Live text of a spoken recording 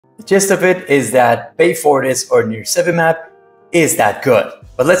The gist of it is that Beyfortus or nirsevimab is that good.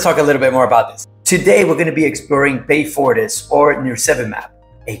 But let's talk a little bit more about this. Today, we're going to be exploring Beyfortus or nirsevimab,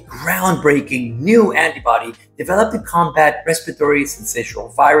 a groundbreaking new antibody developed to combat respiratory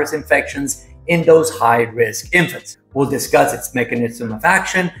syncytial virus infections in those high-risk infants. We'll discuss its mechanism of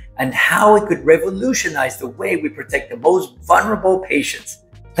action and how it could revolutionize the way we protect the most vulnerable patients.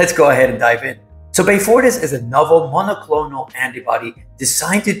 Let's go ahead and dive in. So Beyfortus is a novel monoclonal antibody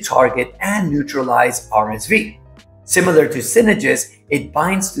designed to target and neutralize RSV. Similar to Synagis, it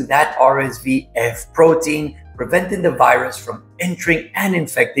binds to that RSV F protein, preventing the virus from entering and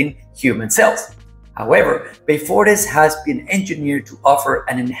infecting human cells. However, Beyfortus has been engineered to offer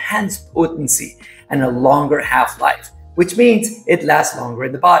an enhanced potency and a longer half-life, which means it lasts longer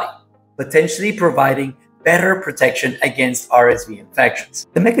in the body, potentially providing better protection against RSV infections.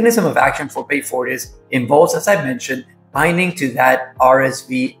 The mechanism of action for Beyfortus involves, as I mentioned, binding to that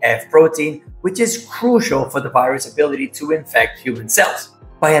RSV F protein, which is crucial for the virus' ability to infect human cells.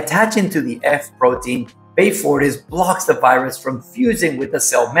 By attaching to the F protein, Beyfortus blocks the virus from fusing with the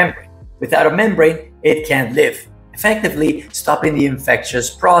cell membrane. Without a membrane, it can't live, effectively stopping the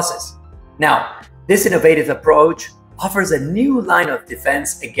infectious process. Now, this innovative approach offers a new line of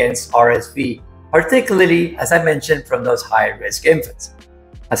defense against RSV, particularly, as I mentioned, from those high-risk infants.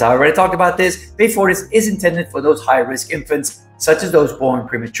 As I already talked about this, Beyfortus is intended for those high-risk infants, such as those born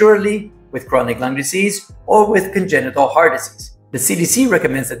prematurely, with chronic lung disease, or with congenital heart disease. The CDC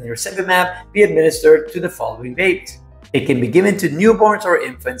recommends that nirsevimab be administered to the following babies. It can be given to newborns or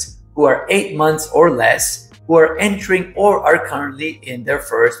infants who are 8 months or less, who are entering or are currently in their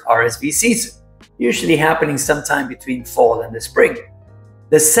first RSV season, usually happening sometime between fall and the spring.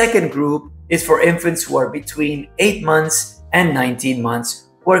 The second group is for infants who are between 8 months and 19 months,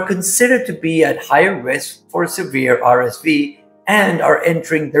 who are considered to be at higher risk for severe RSV and are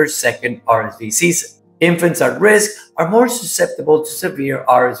entering their second RSV season. Infants at risk are more susceptible to severe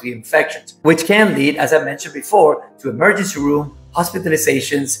RSV infections, which can lead, as I mentioned before, to emergency room,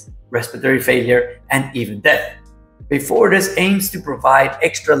 hospitalizations, respiratory failure, and even death. Beyfortus aims to provide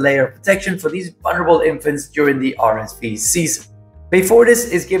extra layer of protection for these vulnerable infants during the RSV season. Beyfortus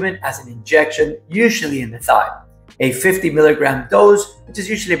is given as an injection, usually in the thigh. A 50 milligram dose, which is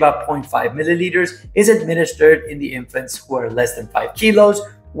usually about 0.5 milliliters, is administered in the infants who are less than 5 kilos,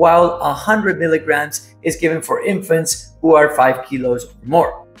 while 100 milligrams is given for infants who are 5 kilos or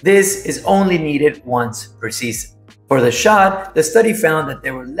more. This is only needed once per season. For the shot, the study found that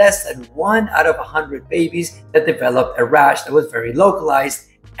there were less than 1 out of 100 babies that developed a rash that was very localized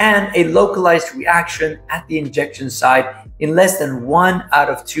and a localized reaction at the injection site in less than 1 out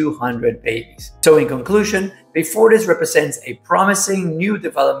of 200 babies. So in conclusion, Beyfortus represents a promising new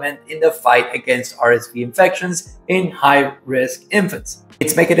development in the fight against RSV infections in high-risk infants.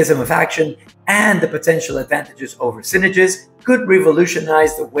 Its mechanism of action and the potential advantages over Synagis could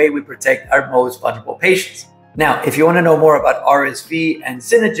revolutionize the way we protect our most vulnerable patients. Now, if you want to know more about RSV and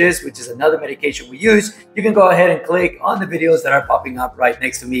Synagis, which is another medication we use, you can go ahead and click on the videos that are popping up right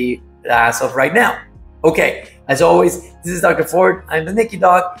next to me as of right now. Okay, as always, this is Dr. Ford. I'm the Nikki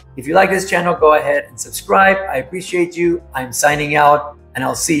Doc. If you like this channel, go ahead and subscribe. I appreciate you. I'm signing out, and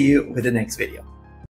I'll see you with the next video.